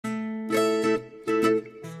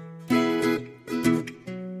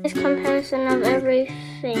lesson of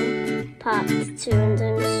everything part 2, and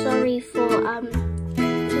I'm sorry for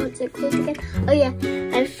what's it called again? Oh yeah,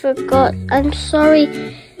 I forgot. I'm sorry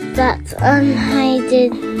that I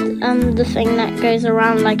did the thing that goes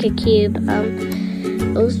around like a cube.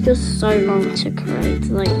 It was just so long to create,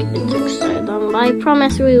 like it took so long, but I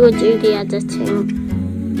promise we will do the editing.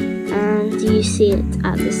 And you see it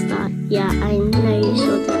at the start. Yeah, I know you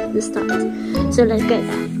saw it at the start. So let's go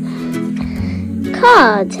there.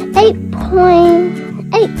 Card,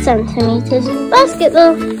 8.8 centimeters.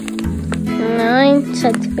 Basketball, 9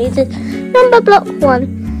 centimeters. Number block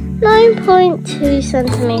 1, 9.2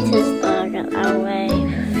 centimeters. Oh, get that away.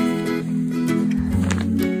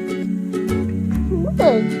 Wood,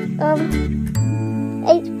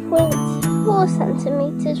 8.4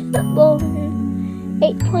 centimeters. Football,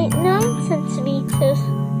 8.9 centimeters.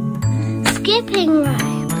 Skipping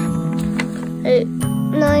rope,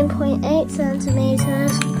 9.8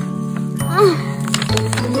 centimeters.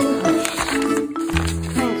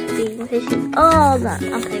 Thanks for being patient. Oh, that.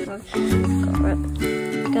 Okay, got it.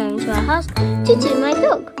 Going to our house to do my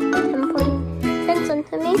dog. 10.10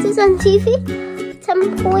 centimeters on TV.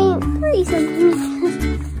 10.3 centimeters.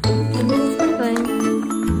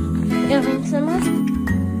 Going somewhere.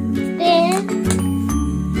 There.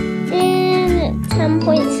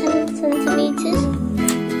 10.7 centimeters.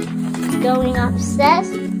 Going upstairs.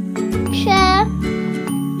 Chair.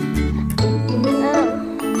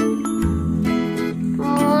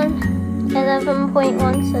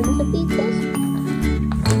 11.1 centimeters.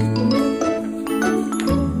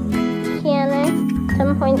 Piano.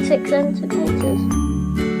 10.6 centimeters.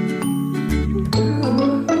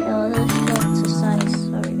 Oh, that's short to size.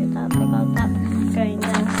 Sorry about that. Going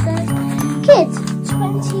downstairs. Kids.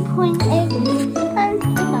 20.8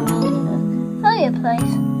 centimeters.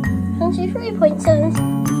 Fireplace, 23.7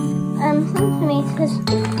 centimeters.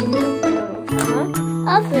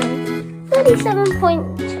 Oven,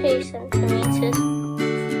 37.2 centimeters.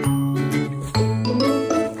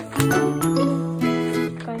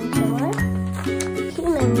 Going somewhere.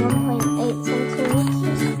 Human, 1.8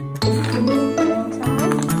 centimeters. Going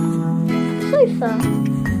somewhere. Sofa,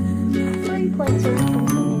 3.7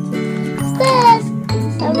 centimeters. Stairs,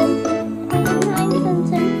 7.9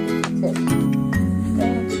 centimeters.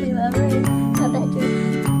 Going to a room, a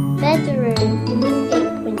bedroom. Bedroom,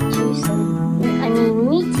 8.2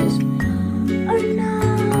 meters. Oh no,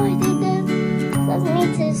 I did it. That's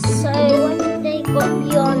meters. So when they got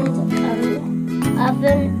beyond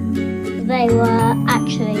oven, they were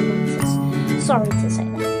actually meters. Sorry to say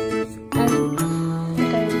that.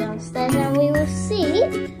 Going downstairs, and we will see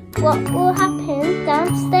what will happen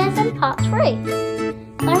downstairs in part 3.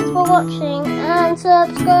 Thanks for watching and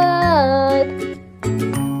subscribe.